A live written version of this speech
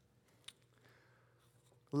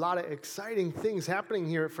A lot of exciting things happening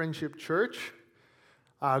here at Friendship Church.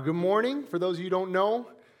 Good morning. For those of you who don't know,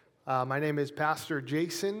 my name is Pastor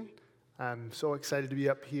Jason. I'm so excited to be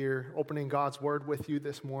up here opening God's Word with you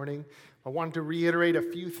this morning. I wanted to reiterate a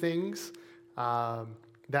few things.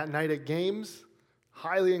 That night at games,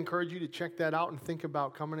 highly encourage you to check that out and think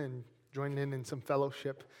about coming and joining in some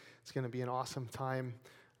fellowship. It's going to be an awesome time,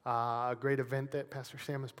 a great event that Pastor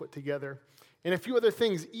Sam has put together. And a few other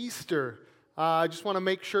things. Easter. I just want to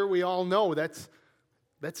make sure we all know that's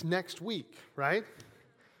next week, right?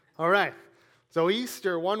 All right. So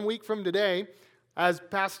Easter, 1 week from today, as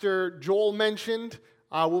Pastor Joel mentioned,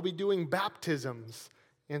 we'll be doing baptisms.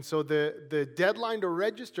 And so the deadline to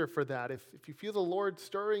register for that, if you feel the Lord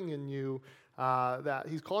stirring in you, that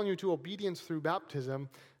He's calling you to obedience through baptism,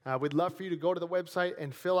 we'd love for you to go to the website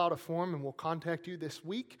and fill out a form, and we'll contact you this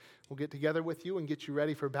week. We'll get together with you and get you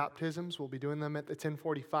ready for baptisms. We'll be doing them at the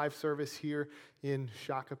 10:45 service here in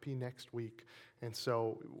Shakopee next week. And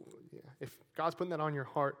so if God's putting that on your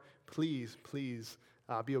heart, please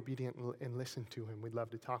be obedient and listen to Him. We'd love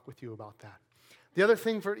to talk with you about that. The other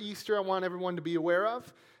thing for Easter I want everyone to be aware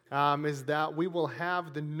of is that we will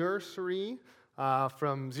have the nursery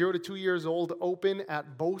from 0 to 2 years old open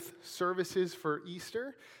at both services for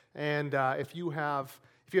Easter. And if you have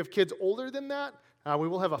kids older than that, we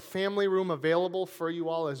will have a family room available for you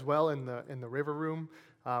all as well in the river room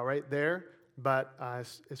right there. But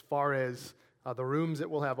as far as the rooms that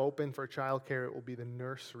we'll have open for childcare, it will be the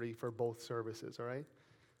nursery for both services, all right?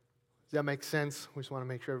 Does that make sense? We just want to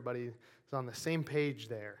make sure everybody is on the same page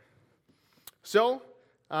there. So,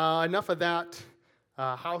 enough of that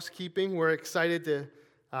housekeeping. We're excited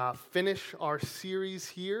to finish our series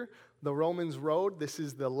here, The Romans Road. This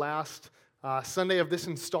is the last Sunday of this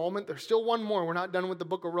installment. There's still one more. We're not done with the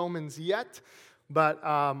book of Romans yet, but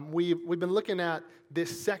we've been looking at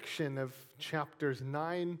this section of chapters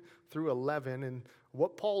 9 through 11, and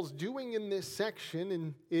what Paul's doing in this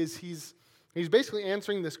section is he's basically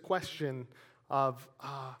answering this question of,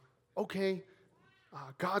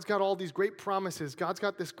 God's got all these great promises. God's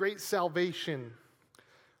got this great salvation.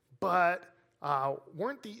 But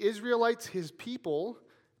weren't the Israelites His people?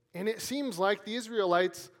 And it seems like the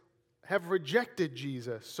Israelites have rejected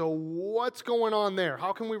Jesus. So what's going on there?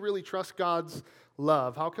 How can we really trust God's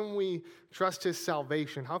love? How can we trust His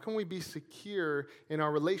salvation? How can we be secure in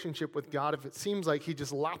our relationship with God if it seems like He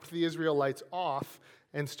just lopped the Israelites off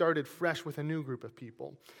and started fresh with a new group of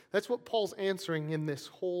people? That's what Paul's answering in this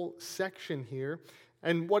whole section here.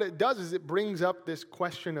 And what it does is it brings up this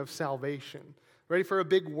question of salvation. Ready for a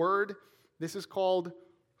big word? This is called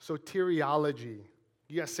soteriology.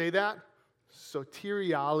 You guys say that?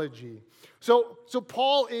 Soteriology. So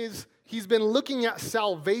Paul he's been looking at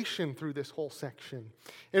salvation through this whole section.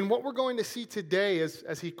 And what we're going to see today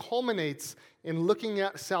as he culminates in looking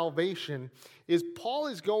at salvation is Paul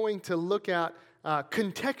is going to look at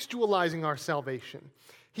contextualizing our salvation.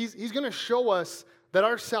 He's going to show us that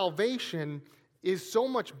our salvation is so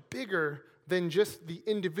much bigger than just the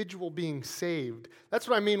individual being saved. That's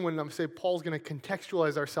what I mean when I say Paul's going to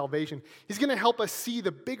contextualize our salvation. He's going to help us see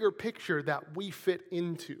the bigger picture that we fit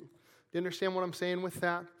into. Do you understand what I'm saying with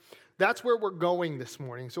that? That's where we're going this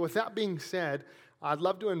morning. So with that being said, I'd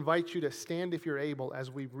love to invite you to stand if you're able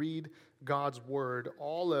as we read God's Word,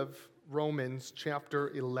 all of Romans chapter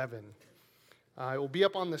 11. It will be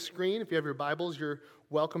up on the screen. If you have your Bibles, you're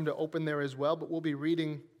welcome to open there as well, but we'll be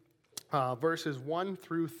reading verses 1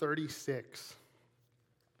 through 36.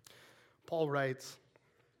 Paul writes,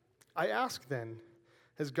 "I ask then,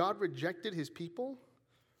 has God rejected His people?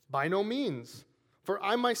 By no means, for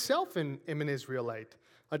I myself am an Israelite,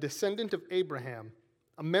 a descendant of Abraham,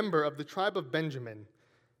 a member of the tribe of Benjamin.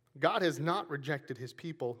 God has not rejected His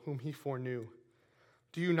people whom He foreknew.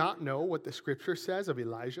 Do you not know what the Scripture says of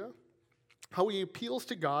Elijah? How he appeals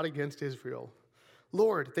to God against Israel.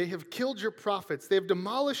 Lord, they have killed your prophets, they have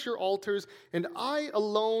demolished your altars, and I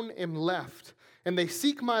alone am left, and they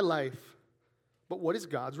seek my life. But what is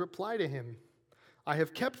God's reply to him? I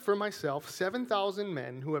have kept for myself 7,000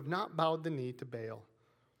 men who have not bowed the knee to Baal.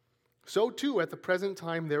 So too, at the present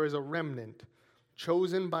time, there is a remnant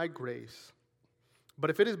chosen by grace. But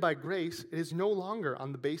if it is by grace, it is no longer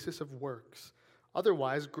on the basis of works.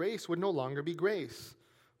 Otherwise, grace would no longer be grace.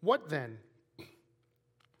 What then?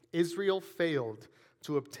 Israel failed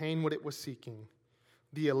to obtain what it was seeking.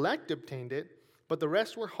 The elect obtained it, but the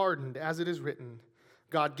rest were hardened, as it is written.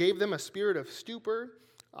 God gave them a spirit of stupor,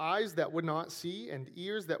 eyes that would not see, and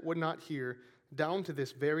ears that would not hear, down to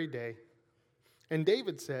this very day. And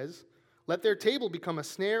David says, let their table become a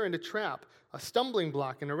snare and a trap, a stumbling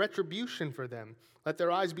block and a retribution for them. Let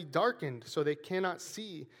their eyes be darkened so they cannot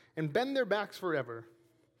see, and bend their backs forever.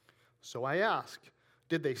 So I ask,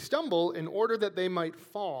 did they stumble in order that they might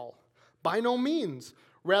fall? By no means.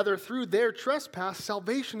 Rather, through their trespass,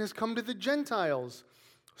 salvation has come to the Gentiles,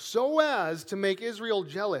 so as to make Israel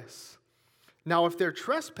jealous. Now, if their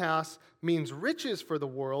trespass means riches for the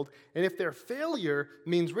world, and if their failure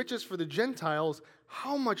means riches for the Gentiles,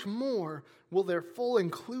 how much more will their full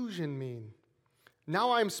inclusion mean?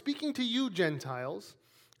 Now I am speaking to you, Gentiles,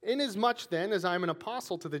 inasmuch then as I am an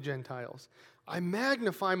apostle to the Gentiles. I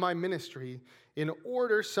magnify my ministry in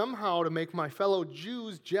order somehow to make my fellow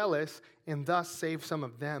Jews jealous and thus save some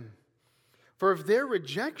of them. For if their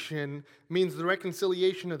rejection means the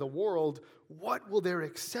reconciliation of the world, what will their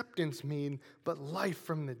acceptance mean but life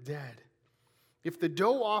from the dead? If the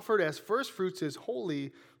dough offered as firstfruits is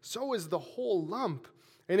holy, so is the whole lump.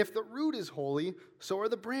 And if the root is holy, so are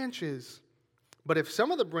the branches. But if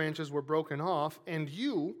some of the branches were broken off, and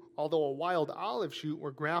you, although a wild olive shoot,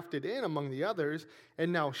 were grafted in among the others,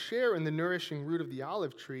 and now share in the nourishing root of the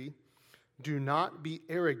olive tree, do not be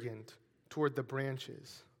arrogant toward the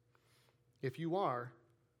branches. If you are,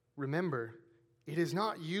 remember, it is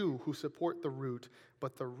not you who support the root,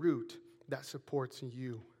 but the root that supports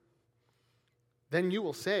you. Then you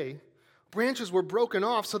will say, branches were broken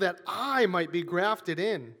off so that I might be grafted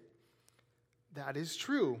in. That is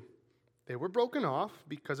true. They were broken off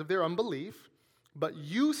because of their unbelief, but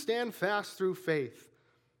you stand fast through faith.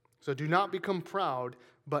 So do not become proud,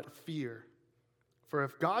 but fear. For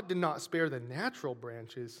if God did not spare the natural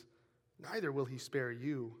branches, neither will he spare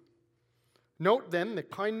you. Note then the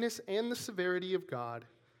kindness and the severity of God,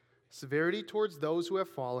 severity towards those who have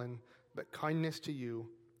fallen, but kindness to you,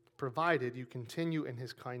 provided you continue in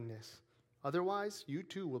his kindness. Otherwise, you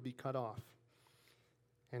too will be cut off.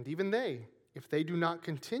 And even they, if they do not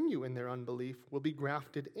continue in their unbelief, will be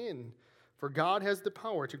grafted in, for God has the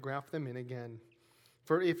power to graft them in again.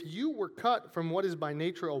 For if you were cut from what is by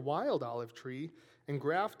nature a wild olive tree, and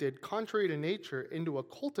grafted, contrary to nature, into a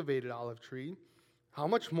cultivated olive tree, how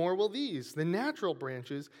much more will these, the natural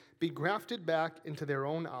branches, be grafted back into their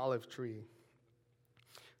own olive tree?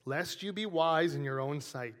 Lest you be wise in your own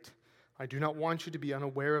sight, I do not want you to be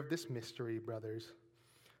unaware of this mystery, brothers.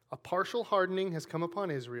 A partial hardening has come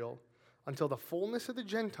upon Israel, until the fullness of the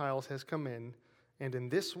Gentiles has come in, and in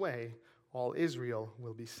this way all Israel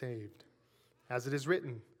will be saved. As it is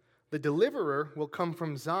written, the deliverer will come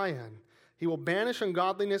from Zion. He will banish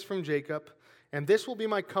ungodliness from Jacob, and this will be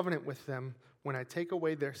my covenant with them when I take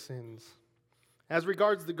away their sins. As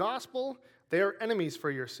regards the gospel, they are enemies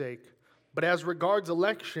for your sake, but as regards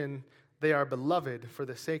election, they are beloved for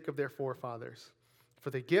the sake of their forefathers.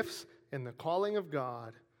 For the gifts and the calling of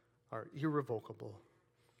God are irrevocable.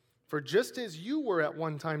 For just as you were at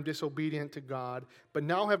one time disobedient to God, but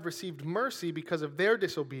now have received mercy because of their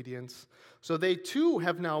disobedience, so they too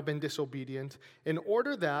have now been disobedient, in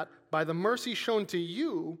order that, by the mercy shown to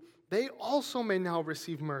you, they also may now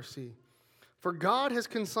receive mercy. For God has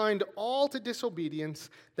consigned all to disobedience,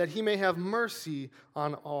 that he may have mercy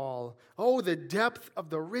on all. Oh, the depth of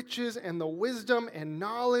the riches and the wisdom and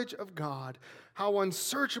knowledge of God! How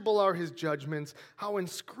unsearchable are his judgments, how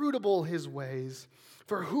inscrutable his ways!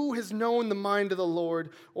 For who has known the mind of the Lord,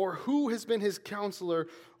 or who has been his counselor,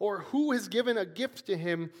 or who has given a gift to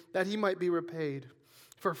him that he might be repaid?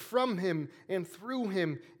 For from him and through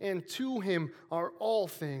him and to him are all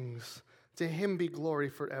things. To him be glory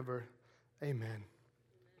forever. Amen.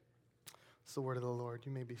 It's the word of the Lord.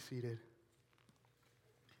 You may be seated.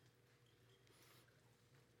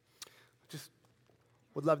 Just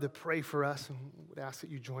would love to pray for us and would ask that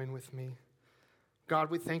you join with me. God,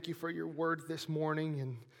 we thank you for your word this morning,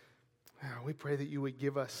 and we pray that you would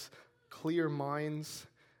give us clear minds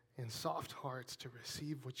and soft hearts to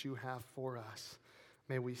receive what you have for us.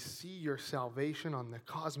 May we see your salvation on the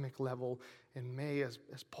cosmic level, and may, as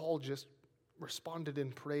Paul just responded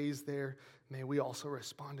in praise there, may we also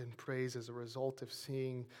respond in praise as a result of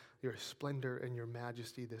seeing your splendor and your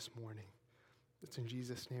majesty this morning. It's in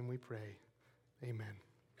Jesus' name we pray. Amen.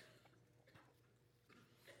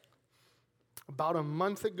 About a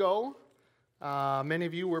month ago, many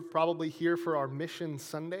of you were probably here for our Mission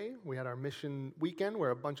Sunday. We had our mission weekend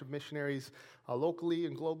where a bunch of missionaries locally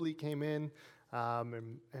and globally came in,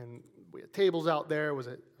 and we had tables out there. It was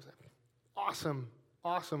an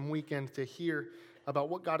awesome weekend to hear about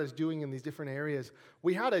what God is doing in these different areas.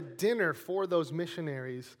 We had a dinner for those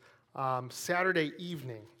missionaries Saturday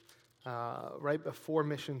evening, right before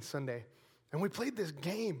Mission Sunday. And we played this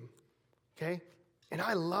game, okay? And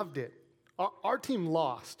I loved it. Our team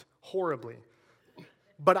lost horribly,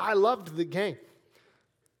 but I loved the game,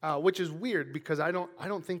 which is weird because I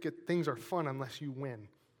don't think things are fun unless you win.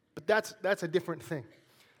 But that's a different thing.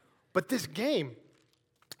 But this game,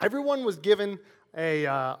 Everyone was given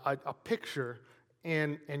a picture,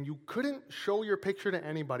 and you couldn't show your picture to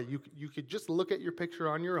anybody. You could just look at your picture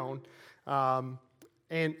on your own.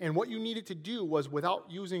 And what you needed to do was, without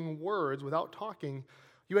using words, without talking,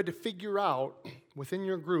 you had to figure out within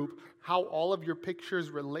your group how all of your pictures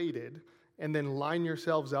related, and then line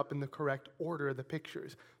yourselves up in the correct order of the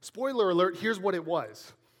pictures. Spoiler alert, here's what it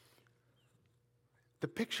was. The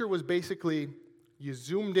picture was basically, you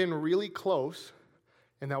zoomed in really close,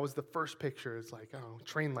 and that was the first picture. It's like, I don't know,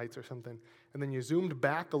 train lights or something. And then you zoomed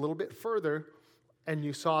back a little bit further, and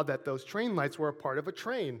you saw that those train lights were a part of a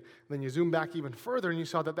train. And then you zoomed back even further, and you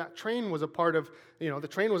saw that that train was a part of, the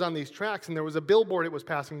train was on these tracks, and there was a billboard it was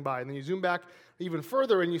passing by. And then you zoom back even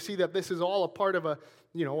further, and you see that this is all a part of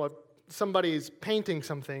somebody's painting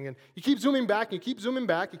something. And you keep zooming back, you keep zooming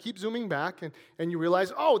back, you keep zooming back, and you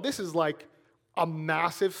realize, oh, this is like a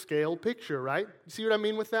massive scale picture, right? You see what I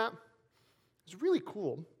mean with that? It's really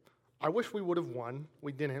cool. I wish we would have won.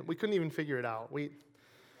 We didn't. We couldn't even figure it out.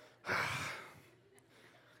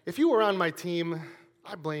 If you were on my team,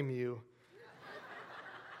 I blame you.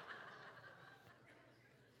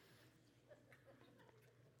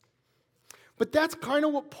 But that's kind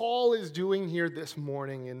of what Paul is doing here this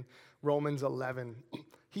morning in Romans 11.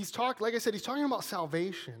 Like I said, he's talking about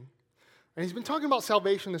salvation. And he's been talking about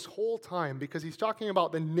salvation this whole time because he's talking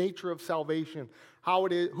about the nature of salvation, how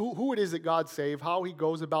it is, who it is that God saves, how he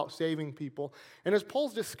goes about saving people. And as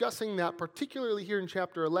Paul's discussing that, particularly here in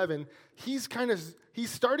chapter 11, he's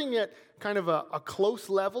starting at kind of a close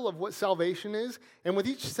level of what salvation is. And with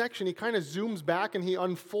each section, he kind of zooms back and he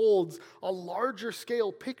unfolds a larger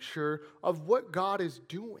scale picture of what God is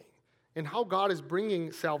doing and how God is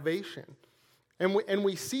bringing salvation. And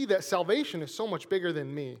we see that salvation is so much bigger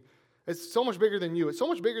than me. It's so much bigger than you. It's so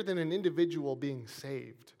much bigger than an individual being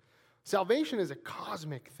saved. Salvation is a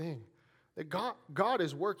cosmic thing. That God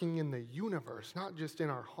is working in the universe, not just in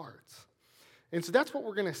our hearts. And so that's what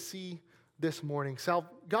we're going to see this morning.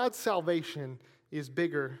 God's salvation is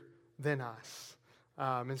bigger than us.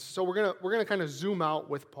 And so we're going to kind of zoom out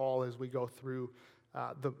with Paul as we go through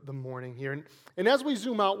the morning here. And as we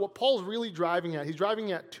zoom out, what Paul's really driving at, he's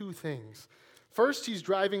driving at two things. First, he's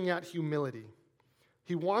driving at humility.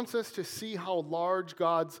 He wants us to see how large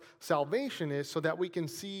God's salvation is so that we can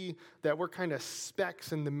see that we're kind of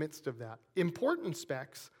specks in the midst of that. Important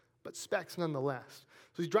specks, but specks nonetheless.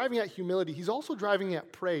 So he's driving at humility. He's also driving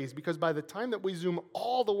at praise because by the time that we zoom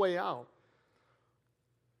all the way out,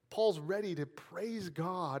 Paul's ready to praise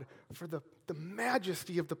God for the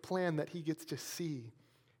majesty of the plan that he gets to see.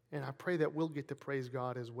 And I pray that we'll get to praise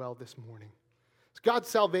God as well this morning. So God's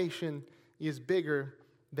salvation is bigger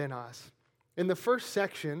than us. In the first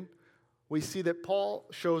section, we see that Paul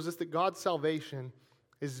shows us that God's salvation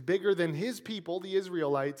is bigger than his people, the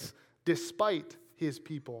Israelites, despite his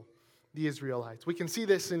people, the Israelites. We can see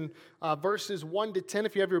this in verses 1 to 10.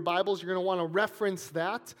 If you have your Bibles, you're going to want to reference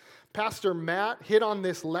that. Pastor Matt hit on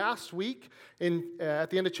this last week at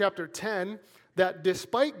the end of chapter 10, that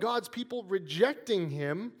despite God's people rejecting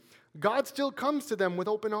him, God still comes to them with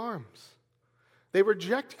open arms. They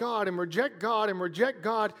reject God and reject God and reject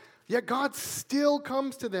God, yet God still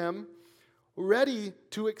comes to them ready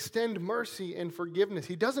to extend mercy and forgiveness.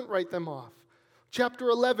 He doesn't write them off. Chapter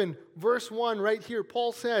 11, verse 1, right here,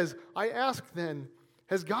 Paul says, I ask then,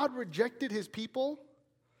 has God rejected his people?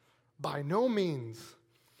 By no means.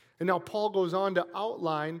 And now Paul goes on to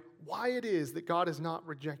outline why it is that God has not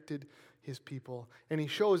rejected his people. And he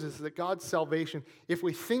shows us that God's salvation, if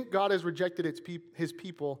we think God has rejected his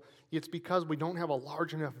people, it's because we don't have a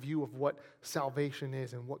large enough view of what salvation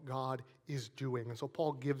is and what God is doing. And so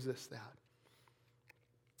Paul gives us that.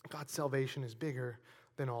 God's salvation is bigger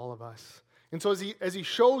than all of us. And so as he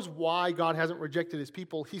shows why God hasn't rejected his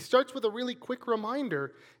people, he starts with a really quick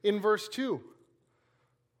reminder in verse 2.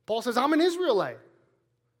 Paul says, I'm an Israelite.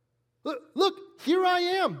 Look, here I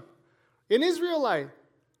am, an Israelite.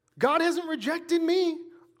 God hasn't rejected me.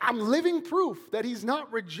 I'm living proof that he's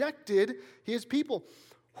not rejected his people.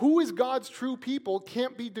 Who is God's true people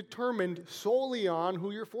can't be determined solely on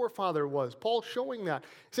who your forefather was. Paul's showing that.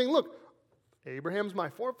 Saying, look, Abraham's my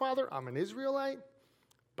forefather. I'm an Israelite.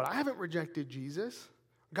 But I haven't rejected Jesus.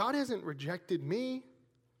 God hasn't rejected me.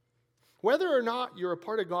 Whether or not you're a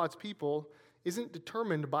part of God's people isn't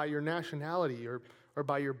determined by your nationality or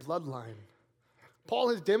by your bloodline. Paul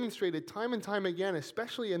has demonstrated time and time again,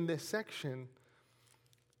 especially in this section,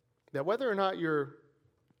 that whether or not you're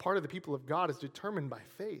part of the people of God is determined by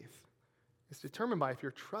faith. It's determined by if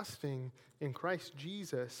you're trusting in Christ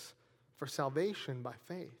Jesus for salvation by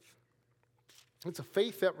faith. It's a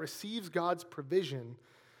faith that receives God's provision,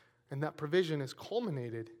 and that provision is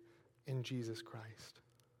culminated in Jesus Christ.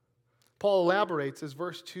 Paul elaborates as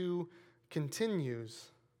verse 2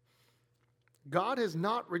 continues. God has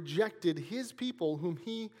not rejected his people whom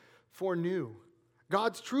he foreknew.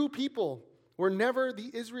 God's true people were never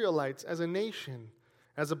the Israelites as a nation,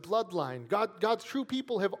 as a bloodline. God's true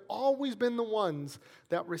people have always been the ones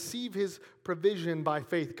that receive his provision by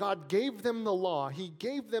faith. God gave them the law. He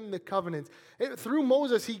gave them the covenants. Through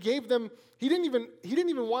Moses, he didn't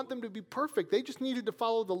even want them to be perfect. They just needed to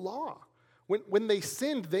follow the law. When they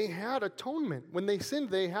sinned, they had atonement. When they sinned,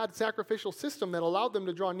 they had sacrificial system that allowed them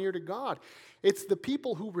to draw near to God. It's the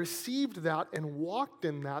people who received that and walked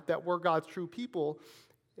in that were God's true people.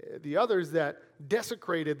 The others that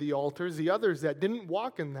desecrated the altars, the others that didn't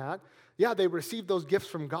walk in that, yeah, they received those gifts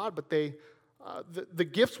from God, but the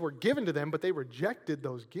gifts were given to them, but they rejected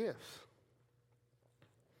those gifts.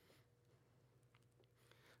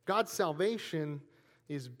 God's salvation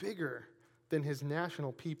is bigger than his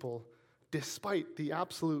national people, despite the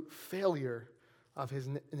absolute failure of his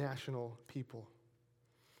national people.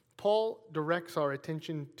 Paul directs our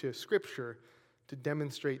attention to Scripture to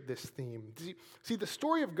demonstrate this theme. See, the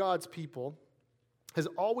story of God's people has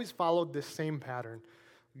always followed this same pattern.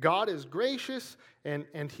 God is gracious,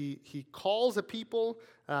 and he calls a people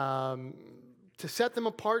to set them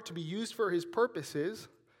apart to be used for his purposes,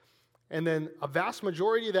 and then a vast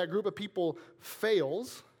majority of that group of people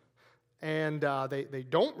fails, and they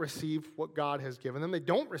don't receive what God has given them. They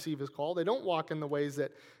don't receive his call. They don't walk in the ways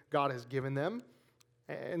that God has given them.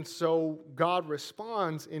 And so God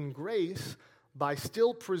responds in grace by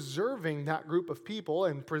still preserving that group of people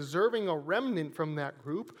and preserving a remnant from that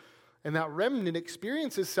group. And that remnant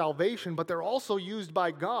experiences salvation, but they're also used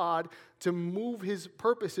by God to move his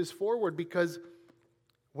purposes forward, because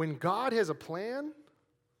when God has a plan,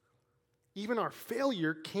 even our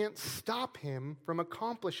failure can't stop him from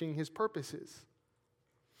accomplishing his purposes.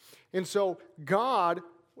 And so God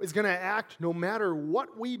is going to act no matter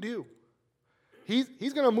what we do.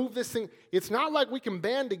 He's going to move this thing. It's not like we can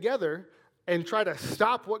band together and try to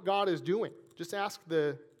stop what God is doing. Just ask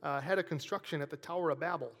the head of construction at the Tower of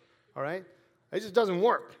Babel, all right? It just doesn't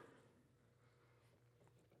work.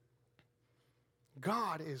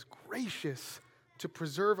 God is gracious to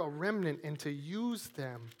preserve a remnant and to use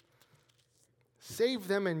them. Save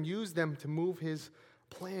them and use them to move his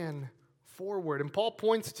plan forward. And Paul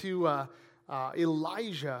points to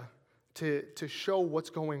Elijah to show what's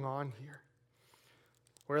going on here.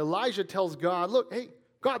 Where Elijah tells God, look, hey,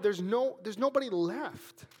 God, there's nobody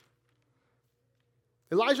left.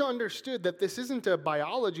 Elijah understood that this isn't a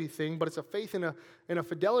biology thing, but it's a faith and a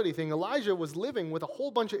fidelity thing. Elijah was living with a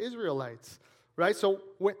whole bunch of Israelites, right? So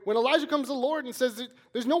when Elijah comes to the Lord and says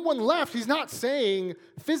there's no one left, he's not saying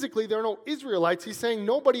physically there are no Israelites. He's saying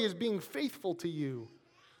nobody is being faithful to you.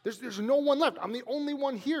 There's no one left. I'm the only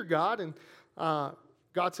one here, God. And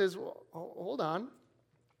God says, well, hold on.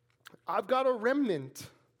 I've got a remnant.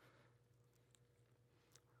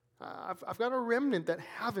 I've got a remnant that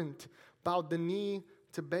haven't bowed the knee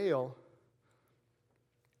to Baal.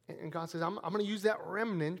 And God says, I'm going to use that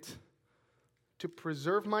remnant to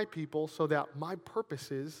preserve my people so that my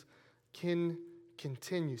purposes can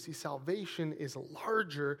continue. See, salvation is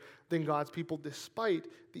larger than God's people despite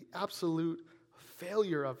the absolute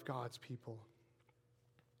failure of God's people.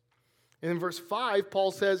 And in verse 5,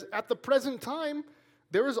 Paul says, at the present time,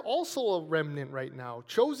 there is also a remnant right now,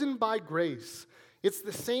 chosen by grace. It's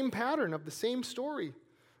the same pattern of the same story.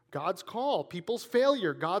 God's call, people's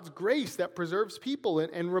failure, God's grace that preserves people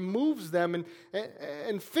and removes them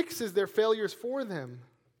and fixes their failures for them.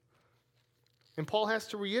 And Paul has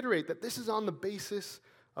to reiterate that this is on the basis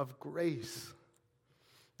of grace.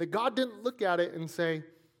 That God didn't look at it and say,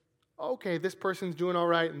 okay, this person's doing all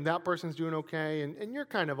right and that person's doing okay and you're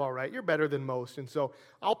kind of all right. You're better than most. And so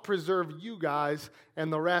I'll preserve you guys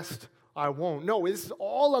and the rest I won't. No, this is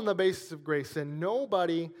all on the basis of grace, and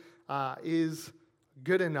nobody is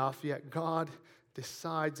good enough, yet God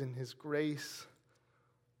decides in his grace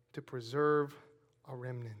to preserve a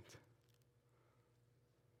remnant.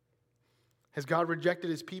 Has God rejected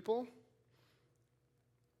his people?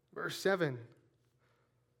 Verse 7,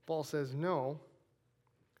 Paul says, no.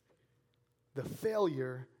 The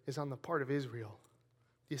failure is on the part of Israel.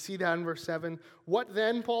 Do you see that in verse 7? What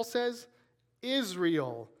then, Paul says?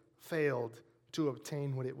 Israel failed to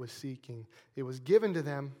obtain what it was seeking. It was given to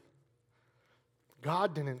them.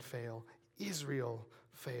 God didn't fail. Israel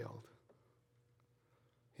failed.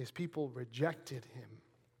 His people rejected him.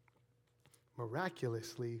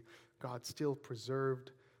 Miraculously, God still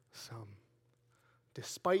preserved some.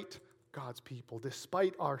 Despite God's people,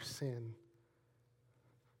 despite our sin,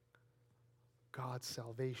 God's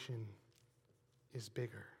salvation is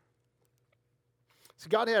bigger. So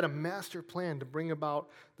God had a master plan to bring about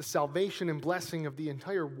the salvation and blessing of the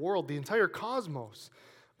entire world, the entire cosmos.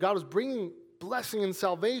 God was bringing blessing and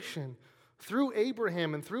salvation through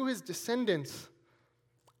Abraham and through his descendants.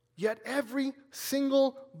 Yet every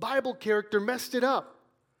single Bible character messed it up.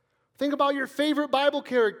 Think about your favorite Bible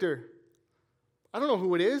character. I don't know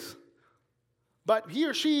who it is, but he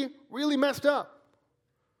or she really messed up.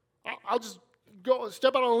 I'll just go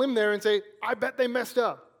step out on a limb there and say, I bet they messed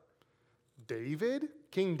up. David,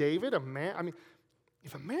 King David, a man. I mean,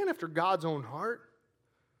 if a man after God's own heart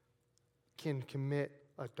can commit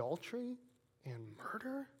adultery and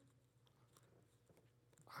murder,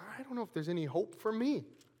 I don't know if there's any hope for me.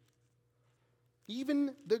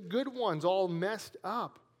 Even the good ones all messed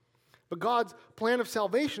up. But God's plan of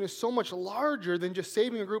salvation is so much larger than just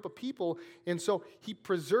saving a group of people, and so he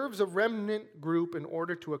preserves a remnant group in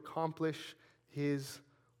order to accomplish his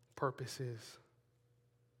purposes.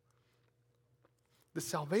 The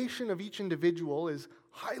salvation of each individual is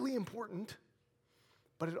highly important,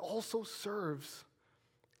 but it also serves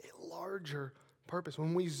a larger purpose.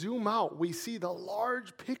 When we zoom out, we see the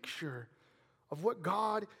large picture of what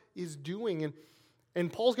God is doing.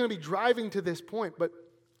 And Paul's going to be driving to this point, but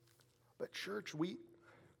church, we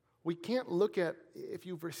can't look at, if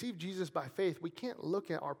you've received Jesus by faith, we can't look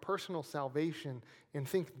at our personal salvation and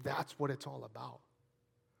think that's what it's all about.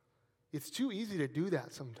 It's too easy to do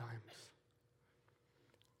that sometimes.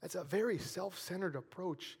 That's a very self-centered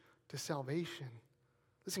approach to salvation.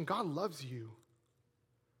 Listen, God loves you.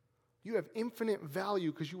 You have infinite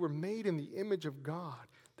value because you were made in the image of God.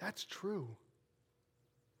 That's true.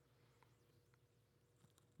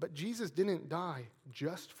 But Jesus didn't die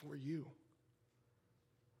just for you.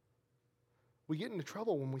 We get into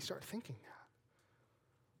trouble when we start thinking that.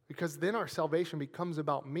 Because then our salvation becomes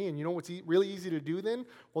about me. And you know what's really easy to do then?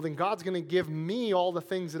 Well, then God's going to give me all the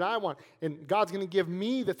things that I want. And God's going to give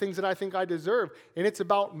me the things that I think I deserve. And it's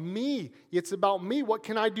about me. It's about me. What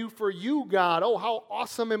can I do for you, God? Oh, how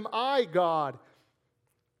awesome am I, God?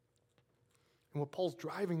 And what Paul's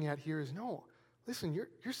driving at here is, no, listen,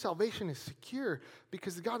 your salvation is secure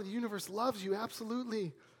because the God of the universe loves you,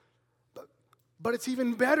 absolutely. But it's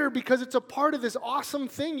even better because it's a part of this awesome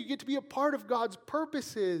thing. You get to be a part of God's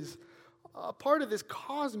purposes, a part of this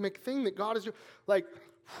cosmic thing that God is doing. Like,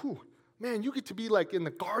 man, you get to be like in the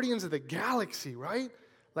Guardians of the Galaxy, right?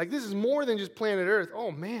 Like, this is more than just planet Earth. Oh,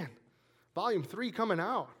 man, Volume 3 coming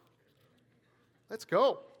out. Let's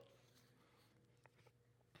go.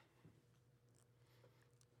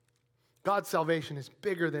 God's salvation is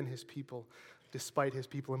bigger than his people, despite his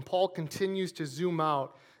people. And Paul continues to zoom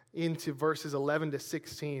out into verses 11 to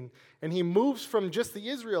 16. And he moves from just the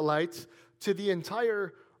Israelites to the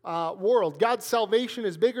entire world. God's salvation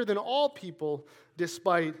is bigger than all people,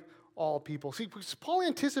 despite all people. See, Paul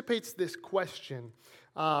anticipates this question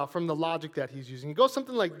from the logic that he's using. He goes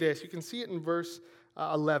something like this. You can see it in verse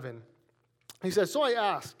 11. He says, so I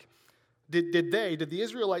ask, did the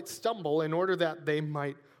Israelites stumble in order that they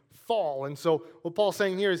might fall? And so what Paul's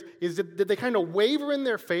saying here is did they kind of waver in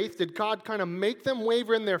their faith? Did God kind of make them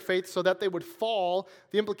waver in their faith so that they would fall?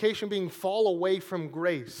 The implication being fall away from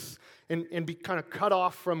grace and be kind of cut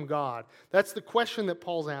off from God. That's the question that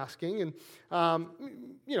Paul's asking. And,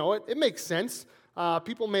 it makes sense.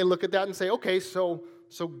 People may look at that and say, okay, so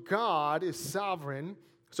God is sovereign.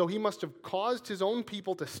 So he must have caused his own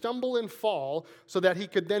people to stumble and fall so that he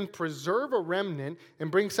could then preserve a remnant and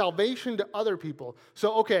bring salvation to other people.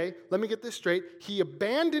 So, okay, let me get this straight. He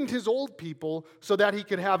abandoned his old people so that he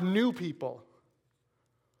could have new people.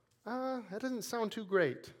 That doesn't sound too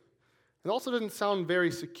great. It also doesn't sound very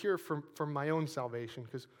secure for my own salvation,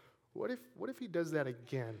 because what if he does that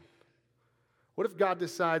again? What if God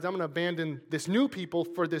decides I'm going to abandon this new people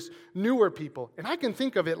for this newer people? And I can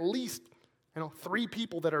think of at least 3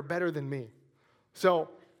 people that are better than me. So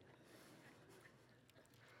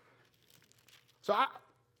I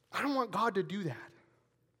don't want God to do that.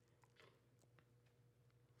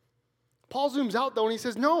 Paul zooms out, though, and he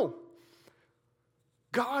says, no.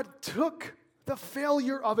 God took the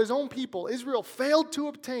failure of his own people. Israel failed to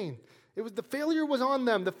obtain. The failure was on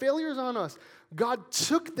them. The failure is on us. God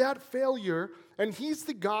took that failure, and he's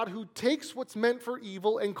the God who takes what's meant for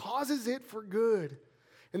evil and causes it for good.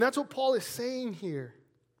 And that's what Paul is saying here.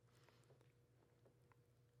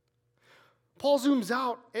 Paul zooms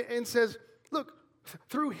out and says, look,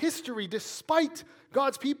 through history, despite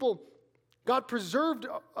God's people, God preserved,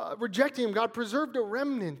 rejecting him, God preserved a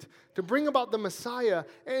remnant to bring about the Messiah.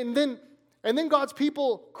 And then God's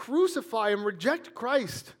people crucify and reject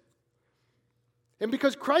Christ. And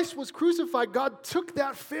because Christ was crucified, God took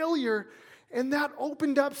that failure and that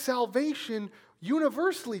opened up salvation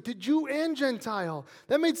universally to Jew and Gentile.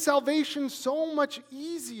 That made salvation so much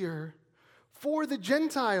easier for the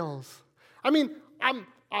Gentiles. I mean,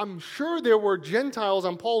 I'm sure there were Gentiles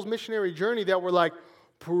on Paul's missionary journey that were like,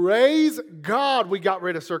 praise God we got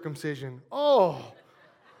rid of circumcision. Oh.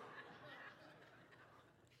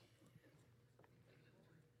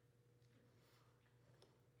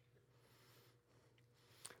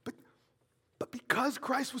 But because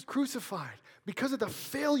Christ was crucified, because of the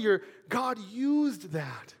failure, God used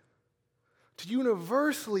that to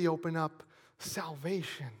universally open up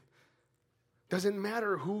salvation. Doesn't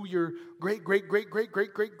matter who your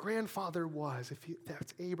great-great-great-great-great-great-grandfather was, if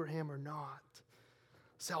that's Abraham or not.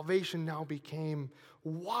 Salvation now became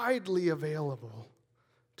widely available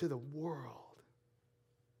to the world.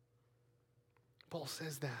 Paul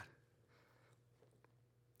says that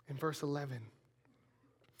in verse 11.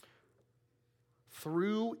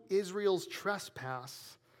 Through Israel's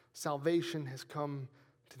trespass, salvation has come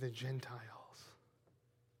to the Gentiles.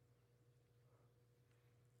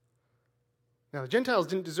 Now, the Gentiles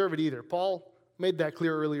didn't deserve it either. Paul made that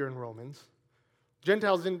clear earlier in Romans.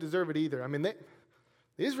 Gentiles didn't deserve it either. I mean, the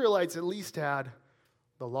Israelites at least had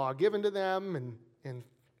the law given to them and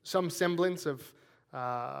some semblance of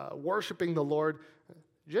worshiping the Lord.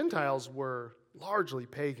 Gentiles were largely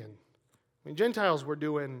pagan. I mean, Gentiles were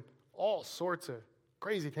doing all sorts of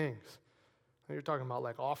crazy things. You're talking about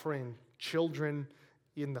like offering children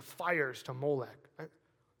in the fires to Molech.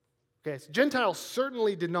 Okay, so Gentiles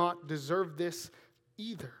certainly did not deserve this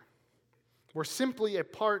either. We're simply a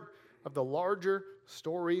part of the larger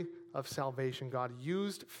story of salvation. God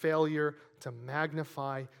used failure to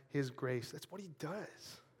magnify his grace. That's what he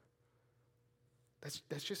does.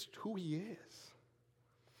 That's just who he is.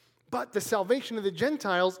 But the salvation of the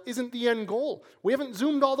Gentiles isn't the end goal. We haven't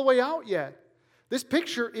zoomed all the way out yet. This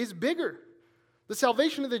picture is bigger. The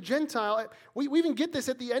salvation of the Gentile, we even get this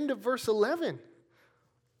at the end of verse 11.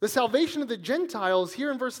 The salvation of the Gentiles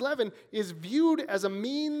here in verse 11 is viewed as a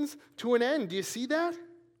means to an end. Do you see that? It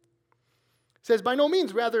says, by no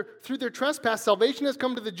means, rather, through their trespass, salvation has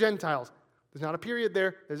come to the Gentiles. There's not a period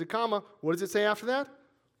there. There's a comma. What does it say after that?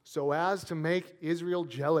 So as to make Israel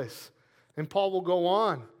jealous. And Paul will go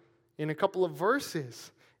on in a couple of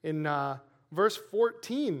verses. In verse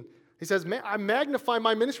 14, he says, I magnify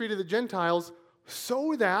my ministry to the Gentiles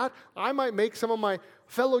so that I might make some of my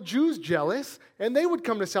fellow Jews jealous and they would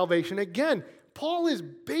come to salvation. Again, Paul is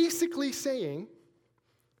basically saying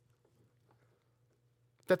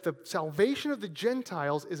that the salvation of the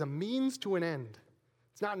Gentiles is a means to an end.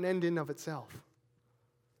 It's not an end in of itself.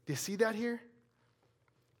 Do you see that here?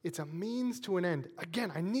 It's a means to an end.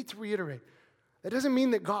 Again, I need to reiterate, that doesn't mean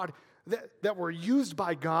that that we're used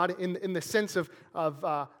by God in the sense of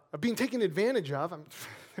being taken advantage of.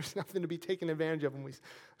 There's nothing to be taken advantage of when we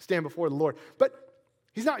stand before the Lord. But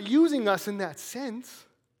he's not using us in that sense.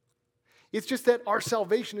 It's just that our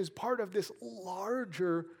salvation is part of this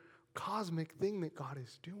larger cosmic thing that God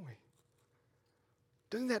is doing.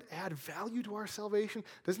 Doesn't that add value to our salvation?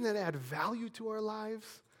 Doesn't that add value to our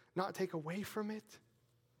lives? Not take away from it?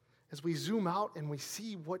 As we zoom out and we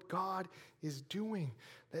see what God is doing.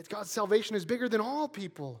 That God's salvation is bigger than all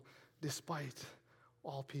people, despite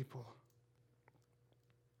all people.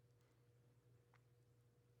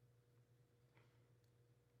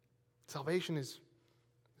 Salvation is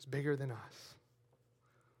bigger than us.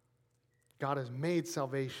 God has made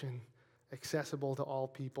salvation accessible to all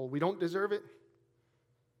people. We don't deserve it.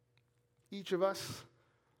 Each of us,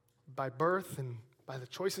 by birth and by the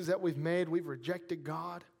choices that we've made, we've rejected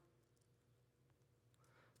God.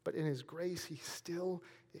 But in his grace, he still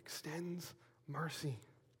extends mercy.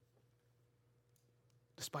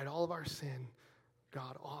 Despite all of our sin,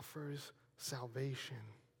 God offers salvation.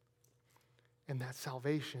 And that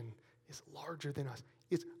salvation is larger than us.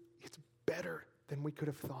 It's better than we could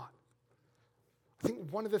have thought. I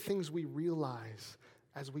think one of the things we realize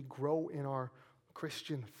as we grow in our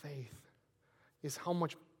Christian faith is how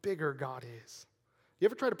much bigger God is. You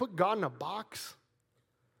ever try to put God in a box?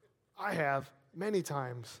 I have many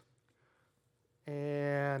times.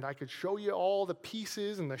 And I could show you all the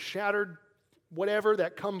pieces and the shattered whatever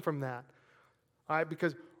that come from that. All right,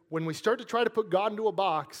 because when we start to try to put God into a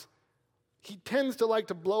box, he tends to like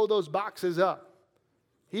to blow those boxes up.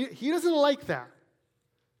 He doesn't like that.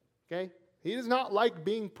 Okay? He does not like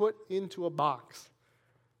being put into a box.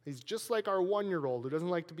 He's just like our 1-year-old who doesn't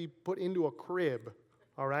like to be put into a crib.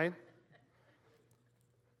 All right?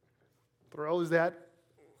 Throws that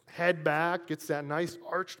head back, gets that nice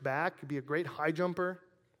arched back, could be a great high jumper.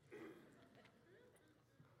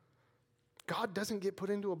 God doesn't get put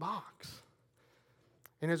into a box.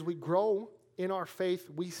 And as we grow in our faith,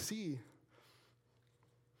 we see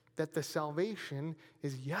that the salvation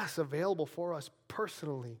is, yes, available for us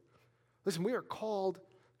personally. Listen, we are called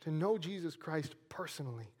to know Jesus Christ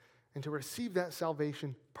personally and to receive that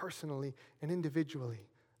salvation personally and individually.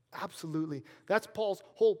 Absolutely. That's Paul's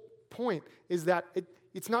whole point, is that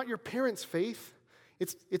it's not your parents' faith.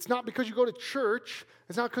 It's not because you go to church.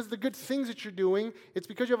 It's not because of the good things that you're doing. It's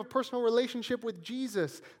because you have a personal relationship with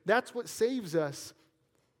Jesus. That's what saves us.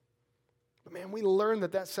 But man, we learn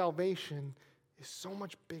that salvation is so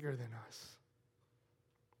much bigger than us.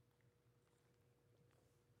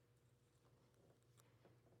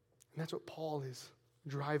 And that's what Paul is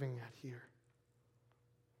driving at here.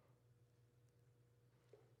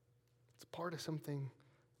 It's part of something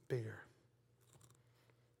bigger.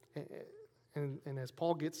 And as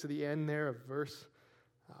Paul gets to the end there of verse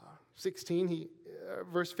 16,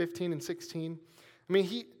 verse 15 and 16, I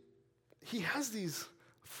mean, he has these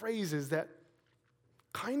phrases that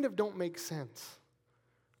kind of don't make sense.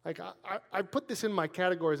 Like, I put this in my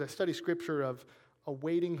categories. I study Scripture of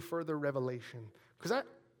awaiting further revelation, because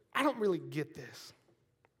I don't really get this.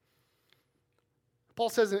 Paul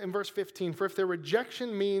says in verse 15, "For if their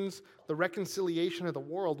rejection means the reconciliation of the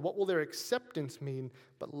world, what will their acceptance mean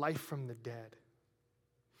but life from the dead?"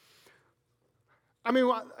 I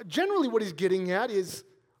mean, generally what he's getting at is,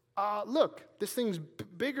 look, this thing's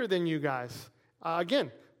bigger than you guys.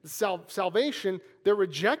 Again, salvation, their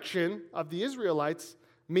rejection of the Israelites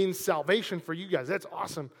means salvation for you guys. That's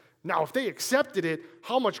awesome. Now, if they accepted it,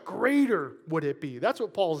 how much greater would it be? That's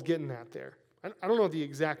what Paul's getting at there. I don't know the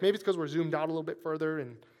exact. Maybe it's because we're zoomed out a little bit further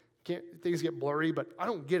and things get blurry, but I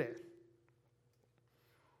don't get it.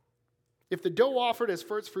 If the dough offered as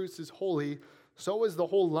first fruits is holy, so is the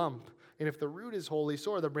whole lump. And if the root is holy,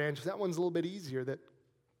 so are the branches. That one's a little bit easier. That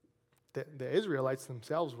the Israelites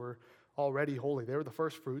themselves were already holy. They were the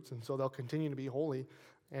first fruits, and so they'll continue to be holy.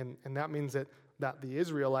 And that means that the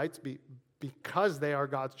Israelites, because they are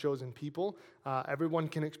God's chosen people, everyone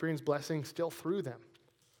can experience blessing still through them.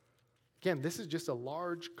 Again, this is just a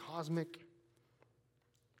large, cosmic,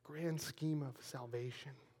 grand scheme of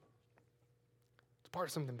salvation. It's part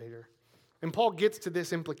of something bigger. And Paul gets to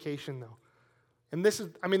this implication, though. And this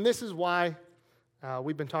is why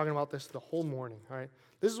we've been talking about this the whole morning, all right?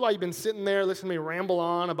 This is why you've been sitting there listening to me ramble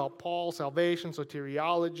on about Paul, salvation,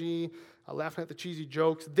 soteriology, laughing at the cheesy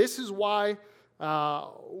jokes. This is why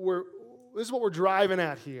this is what we're driving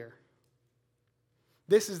at here.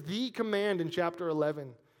 This is the command in chapter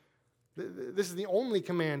 11. This is the only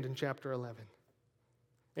command in chapter 11.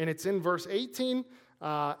 And it's in verse 18,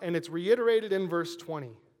 and it's reiterated in verse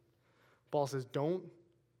 20. Paul says, don't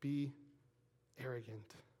be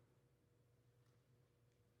arrogant.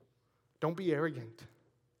 Don't be arrogant.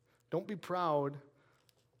 Don't be proud,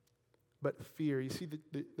 but fear. You see,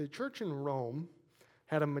 the church in Rome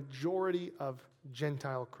had a majority of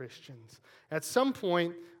Gentile Christians. At some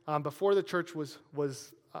point, before the church was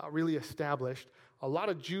really established, a lot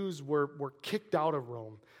of Jews were kicked out of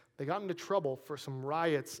Rome. They got into trouble for some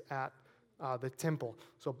riots at the temple.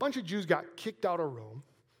 So a bunch of Jews got kicked out of Rome.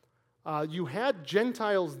 You had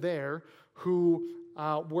Gentiles there who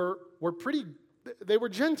were pretty. They were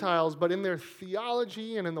Gentiles, but in their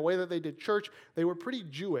theology and in the way that they did church, they were pretty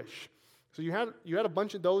Jewish. So you had a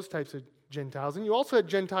bunch of those types of Gentiles, and you also had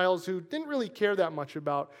Gentiles who didn't really care that much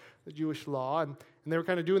about the Jewish law, and they were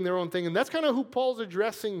kind of doing their own thing. And that's kind of who Paul's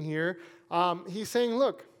addressing here. He's saying,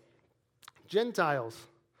 look, Gentiles,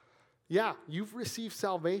 yeah, you've received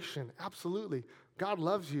salvation. Absolutely. God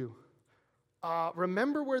loves you.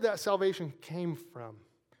 Remember where that salvation came from.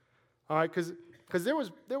 All right, because there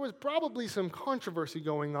was probably some controversy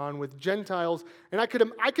going on with Gentiles, and I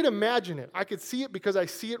could imagine it. I could see it because I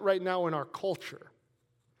see it right now in our culture.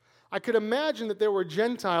 I could imagine that there were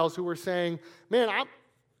Gentiles who were saying, man,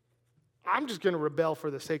 I'm just going to rebel for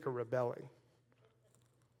the sake of rebelling.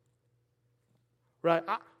 Right?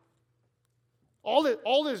 All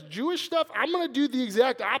this Jewish stuff, I'm going to do the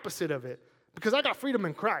exact opposite of it because I got freedom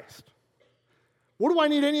in Christ. What do I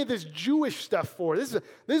need any of this Jewish stuff for? This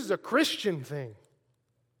is a Christian thing.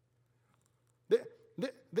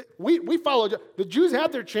 We follow. The Jews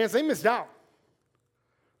had their chance. They missed out.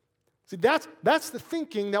 See, that's the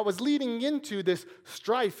thinking that was leading into this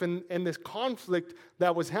strife and this conflict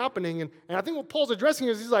that was happening. And I think what Paul's addressing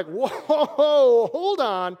is he's like, whoa, hold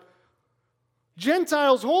on.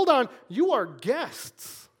 Gentiles, hold on. You are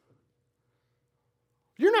guests.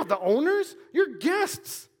 You're not the owners. You're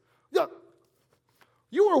guests.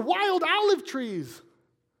 You are wild olive trees.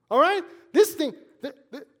 All right? This thing,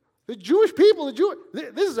 the Jewish people,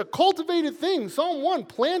 this is a cultivated thing. Psalm 1,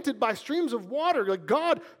 planted by streams of water. Like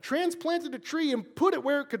God transplanted a tree and put it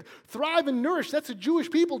where it could thrive and nourish. That's the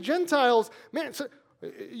Jewish people. Gentiles, man, so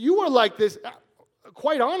You are like this,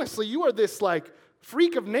 quite honestly, you are this like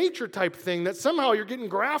freak of nature type thing that somehow you're getting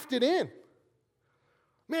grafted in.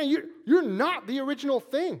 Man, you're not the original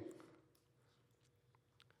thing.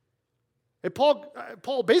 And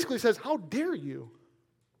Paul basically says, how dare you?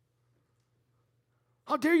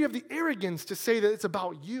 How dare you have the arrogance to say that it's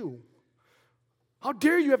about you? How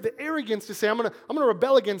dare you have the arrogance to say, I'm gonna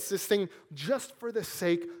rebel against this thing just for the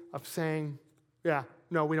sake of saying, yeah,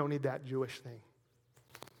 no, we don't need that Jewish thing.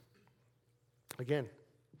 Again,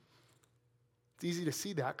 it's easy to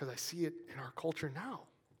see that because I see it in our culture now,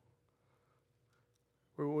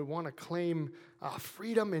 where we want to claim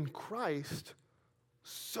freedom in Christ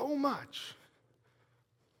so much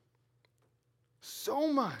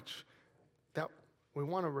that we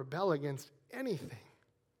want to rebel against anything.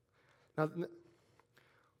 Now,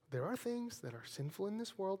 there are things that are sinful in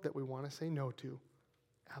this world that we want to say no to,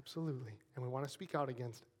 absolutely, and we want to speak out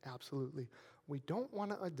against, absolutely. We don't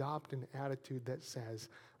want to adopt an attitude that says,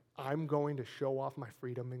 I'm going to show off my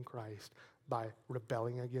freedom in Christ by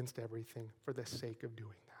rebelling against everything for the sake of doing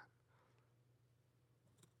that.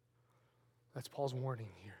 That's Paul's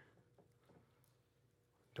warning here.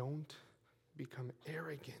 Don't become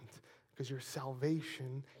arrogant, because your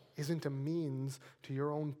salvation isn't a means to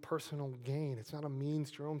your own personal gain. It's not a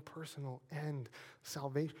means to your own personal end.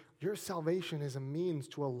 Your salvation is a means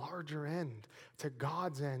to a larger end, to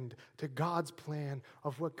God's end, to God's plan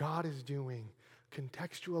of what God is doing.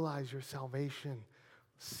 Contextualize your salvation.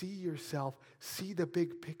 See yourself. See the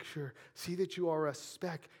big picture. See that you are a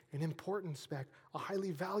speck, an important speck, a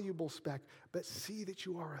highly valuable speck, but see that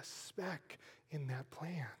you are a speck in that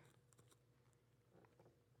plan.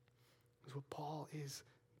 That's what Paul is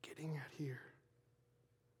getting at here.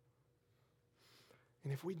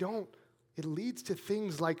 And if we don't, it leads to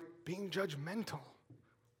things like being judgmental.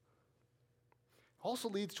 Also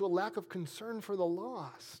leads to a lack of concern for the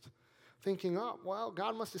lost. Thinking, oh, well,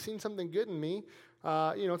 God must have seen something good in me.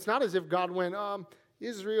 It's not as if God went,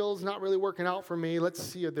 Israel's not really working out for me. Let's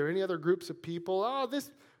see, are there any other groups of people? Oh,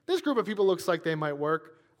 this group of people looks like they might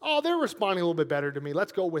work. Oh, they're responding a little bit better to me.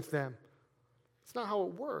 Let's go with them. It's not how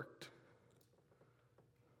it worked.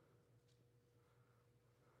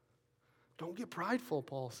 Don't get prideful,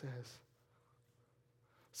 Paul says.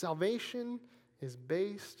 Salvation is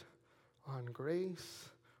based on grace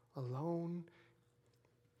alone,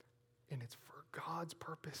 and it's for God's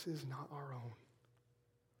purposes, not our own.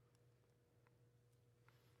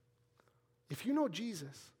 If you know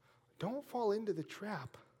Jesus, don't fall into the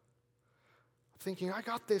trap of thinking, I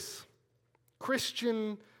got this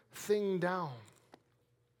Christian thing down.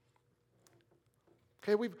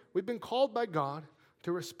 Okay, we've been called by God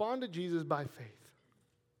to respond to Jesus by faith.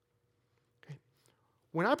 Okay.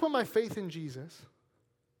 When I put my faith in Jesus,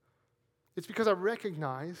 it's because I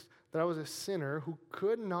recognized that I was a sinner who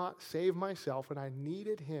could not save myself and I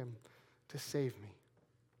needed him to save me.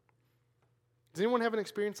 Does anyone have an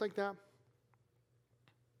experience like that?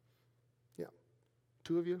 Yeah.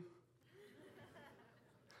 2 of you?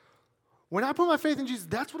 When I put my faith in Jesus,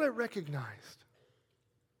 that's what I recognized.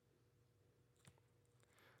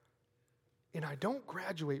 And I don't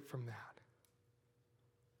graduate from that.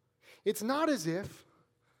 It's not as if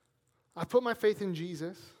I put my faith in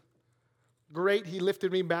Jesus. Great, he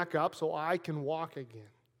lifted me back up so I can walk again.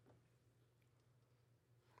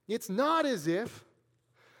 It's not as if,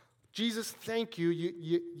 Jesus, thank you.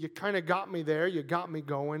 You kind of got me there. You got me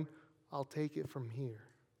going. I'll take it from here.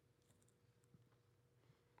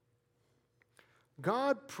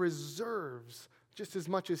 God preserves just as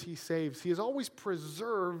much as he saves. He has always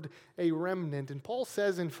preserved a remnant. And Paul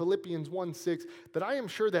says in Philippians 1:6 that I am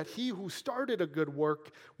sure that he who started a good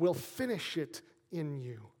work will finish it in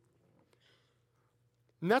you.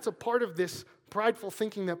 And that's a part of this prideful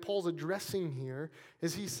thinking that Paul's addressing here,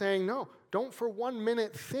 is he's saying, no, don't for 1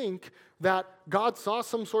 minute think that God saw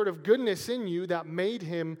some sort of goodness in you that made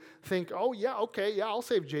him think, oh yeah, okay, yeah, I'll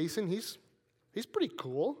save Jason. He's pretty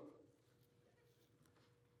cool.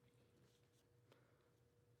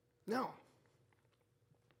 No.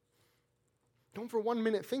 Don't for 1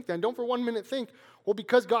 minute think that. Don't for 1 minute think, well,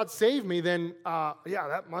 because God saved me, then,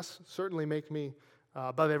 that must certainly make me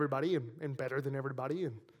above everybody and better than everybody.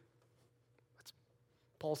 And that's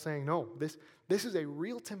Paul's saying, no, this is a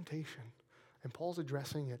real temptation. And Paul's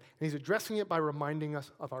addressing it. And he's addressing it by reminding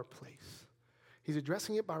us of our place. He's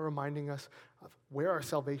addressing it by reminding us of where our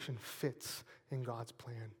salvation fits in God's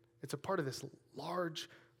plan. It's a part of this large,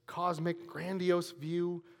 cosmic, grandiose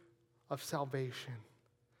view of salvation.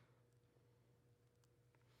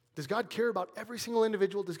 Does God care about every single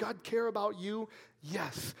individual? Does God care about you?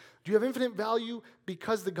 Yes. Do you have infinite value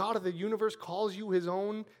because the God of the universe calls you his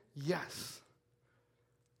own? Yes.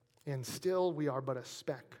 And still we are but a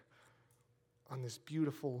speck on this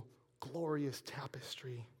beautiful, glorious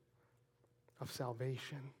tapestry of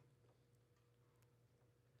salvation.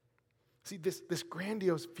 See, this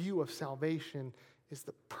grandiose view of salvation is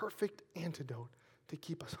the perfect antidote to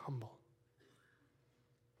keep us humble.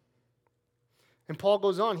 And Paul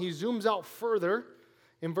goes on, he zooms out further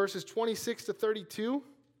in verses 26 to 32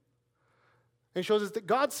 and shows us that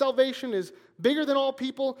God's salvation is bigger than all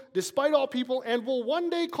people, despite all people, and will one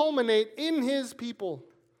day culminate in his people.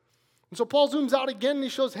 And so Paul zooms out again and he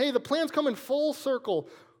shows, hey, the plan's coming full circle.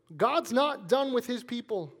 God's not done with his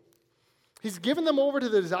people. He's given them over to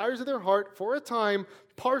the desires of their heart for a time,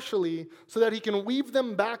 partially, so that he can weave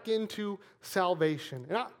them back into salvation.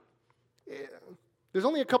 And there's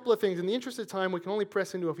only a couple of things. In the interest of time, we can only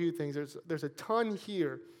press into a few things. There's a ton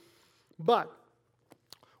here. But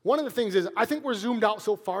one of the things is, I think we're zoomed out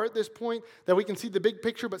so far at this point that we can see the big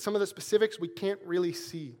picture, but some of the specifics we can't really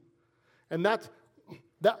see. And that's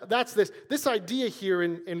this idea here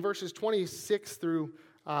in verses 26 through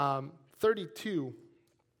 32,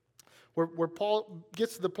 where Paul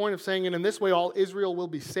gets to the point of saying, and in this way all Israel will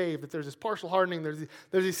be saved, that there's this partial hardening, there's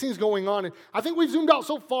these things going on. And I think we've zoomed out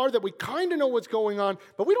so far that we kind of know what's going on,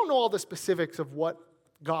 but we don't know all the specifics of what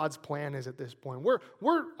God's plan is at this point. We're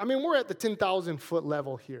at the 10,000 foot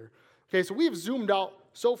level here. Okay, so we've zoomed out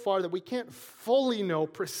so far that we can't fully know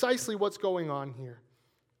precisely what's going on here.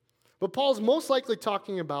 But Paul's most likely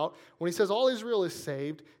talking about, when he says all Israel is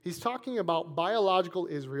saved, he's talking about biological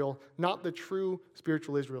Israel, not the true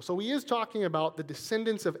spiritual Israel. So he is talking about the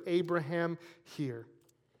descendants of Abraham here.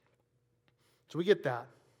 So we get that.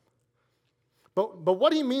 But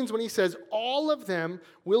what he means when he says all of them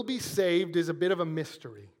will be saved is a bit of a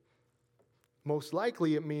mystery. Most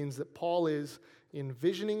likely it means that Paul is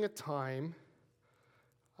envisioning a time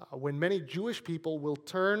when many Jewish people will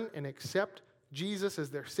turn and accept Jesus as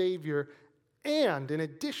their Savior, and in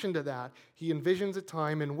addition to that, he envisions a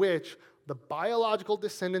time in which the biological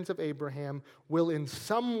descendants of Abraham will in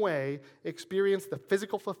some way experience the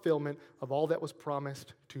physical fulfillment of all that was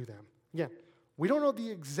promised to them. Again, we don't know the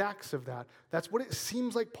exacts of that. That's what it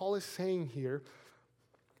seems like Paul is saying here.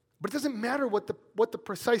 But it doesn't matter what the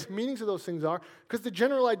precise meanings of those things are, because the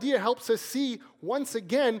general idea helps us see, once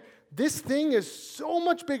again, this thing is so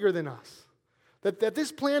much bigger than us. That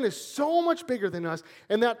this plan is so much bigger than us,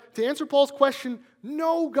 and that, to answer Paul's question,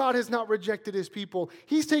 no, God has not rejected his people.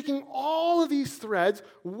 He's taking all of these threads,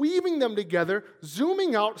 weaving them together,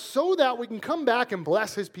 zooming out so that we can come back and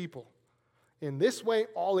bless his people. In this way,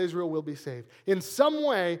 all Israel will be saved. In some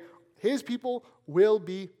way, his people will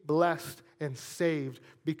be blessed and saved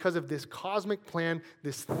because of this cosmic plan,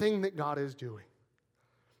 this thing that God is doing.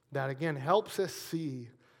 That, again, helps us see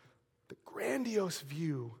the grandiose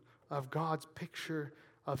view of God's picture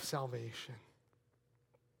of salvation.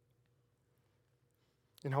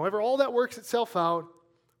 And however all that works itself out,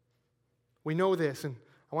 we know this, and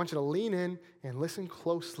I want you to lean in and listen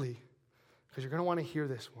closely, because you're going to want to hear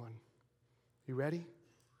this one. You ready?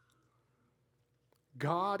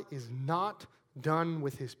 God is not done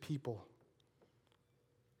with his people.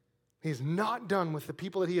 He is not done with the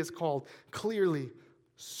people that he has called. Clearly,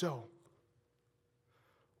 so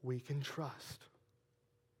we can trust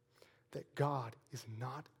that God is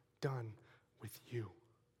not done with you.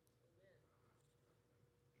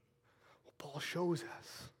 Well, Paul shows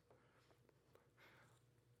us.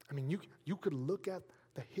 I mean, you could look at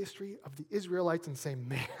the history of the Israelites and say,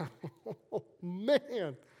 man,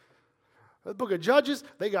 the book of Judges,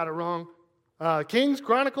 they got it wrong. Kings,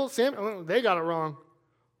 Chronicles, Samuel, they got it wrong.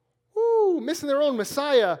 Woo, missing their own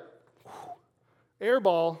Messiah.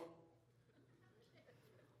 Airball.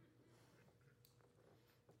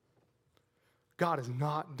 God is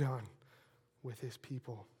not done with his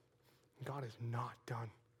people. God is not done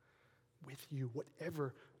with you.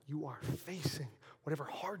 Whatever you are facing, whatever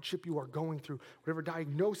hardship you are going through, whatever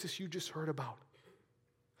diagnosis you just heard about,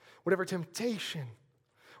 whatever temptation,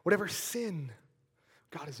 whatever sin,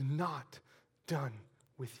 God is not done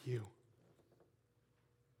with you.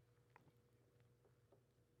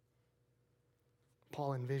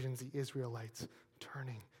 Paul envisions the Israelites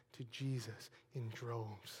turning to Jesus in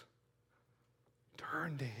droves.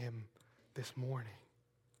 Turn to him this morning.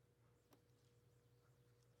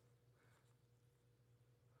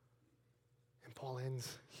 And Paul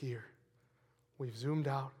ends here. We've zoomed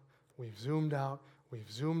out, we've zoomed out,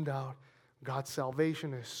 we've zoomed out. God's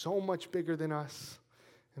salvation is so much bigger than us.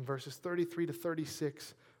 In verses 33 to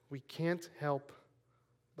 36, we can't help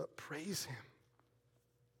but praise him.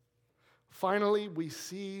 Finally, we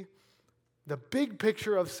see the big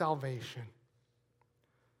picture of salvation.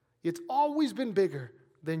 It's always been bigger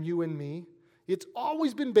than you and me. It's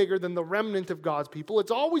always been bigger than the remnant of God's people.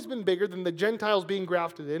 It's always been bigger than the Gentiles being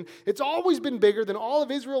grafted in. It's always been bigger than all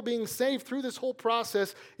of Israel being saved through this whole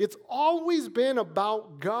process. It's always been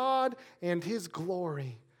about God and his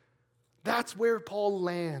glory. That's where Paul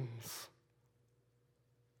lands.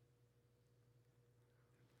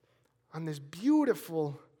 On this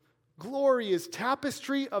beautiful, glorious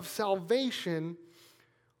tapestry of salvation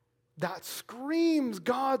that screams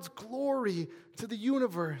God's glory to the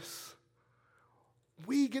universe.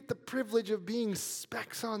 We get the privilege of being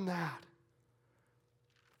specks on that.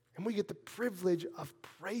 And we get the privilege of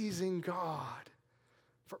praising God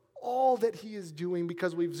for all that he is doing,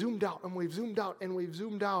 because we've zoomed out and we've zoomed out and we've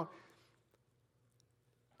zoomed out.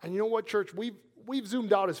 And you know what, church? We've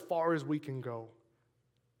zoomed out as far as we can go,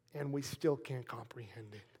 and we still can't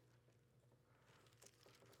comprehend it.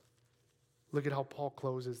 Look at how Paul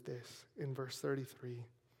closes this in verse 33.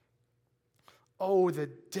 Oh, the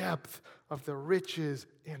depth of the riches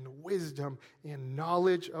and wisdom and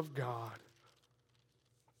knowledge of God.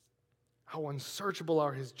 How unsearchable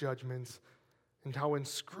are his judgments, and how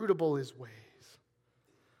inscrutable his ways.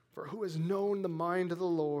 For who has known the mind of the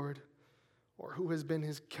Lord, or who has been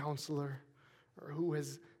his counselor, or who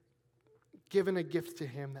has given a gift to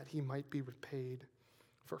him that he might be repaid?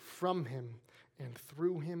 For from him and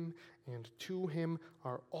through him and to him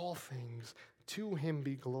are all things. To him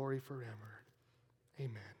be glory forever.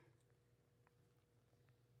 Amen.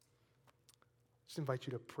 Just invite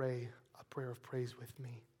you to pray a prayer of praise with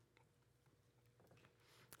me.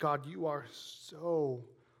 God, you are so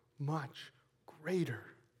much greater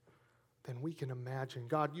than we can imagine.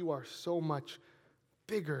 God, you are so much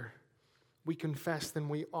bigger, we confess, than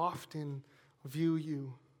we often view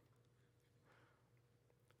you.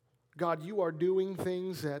 God, you are doing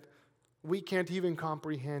things that we can't even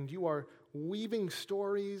comprehend. You are weaving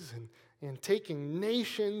stories and taking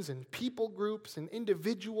nations and people groups and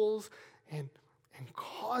individuals and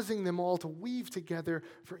causing them all to weave together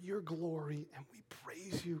for your glory. And we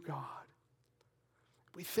praise you, God.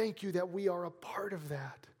 We thank you that we are a part of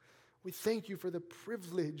that. We thank you for the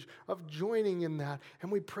privilege of joining in that.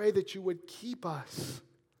 And we pray that you would keep us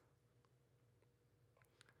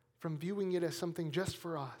from viewing it as something just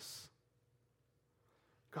for us.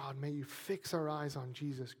 God, may you fix our eyes on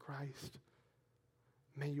Jesus Christ.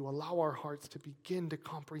 May you allow our hearts to begin to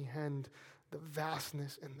comprehend the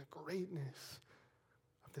vastness and the greatness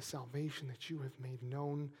of the salvation that you have made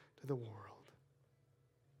known to the world.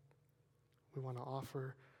 We want to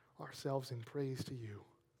offer ourselves in praise to you.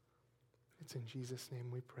 It's in Jesus'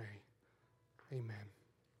 name we pray. Amen.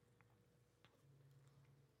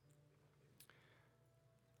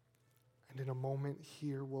 And in a moment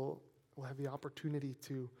here, we'll have the opportunity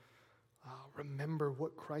to remember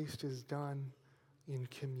what Christ has done in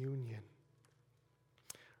communion.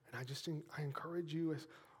 And I encourage you, as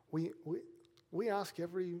we ask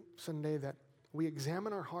every Sunday that we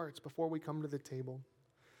examine our hearts before we come to the table.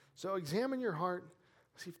 So examine your heart,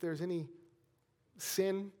 see if there's any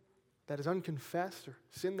sin that is unconfessed or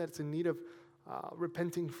sin that's in need of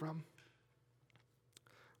repenting from.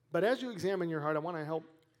 But as you examine your heart, I want to help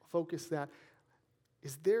focus that.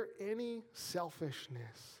 Is there any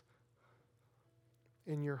selfishness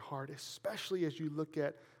in your heart, especially as you look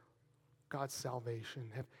at God's salvation?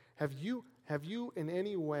 Have you in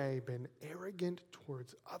any way been arrogant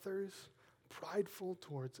towards others, prideful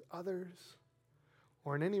towards others?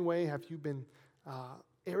 Or in any way have you been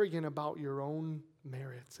arrogant about your own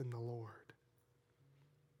merits in the Lord?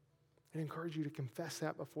 I encourage you to confess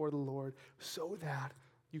that before the Lord so that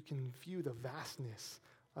you can view the vastness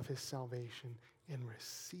of his salvation and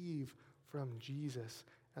receive from Jesus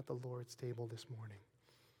at the Lord's table this morning.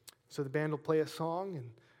 So the band will play a song, and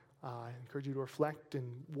I encourage you to reflect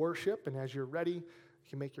and worship. And as you're ready, you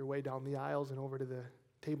can make your way down the aisles and over to the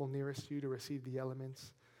table nearest you to receive the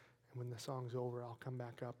elements. And when the song's over, I'll come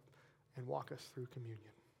back up and walk us through communion.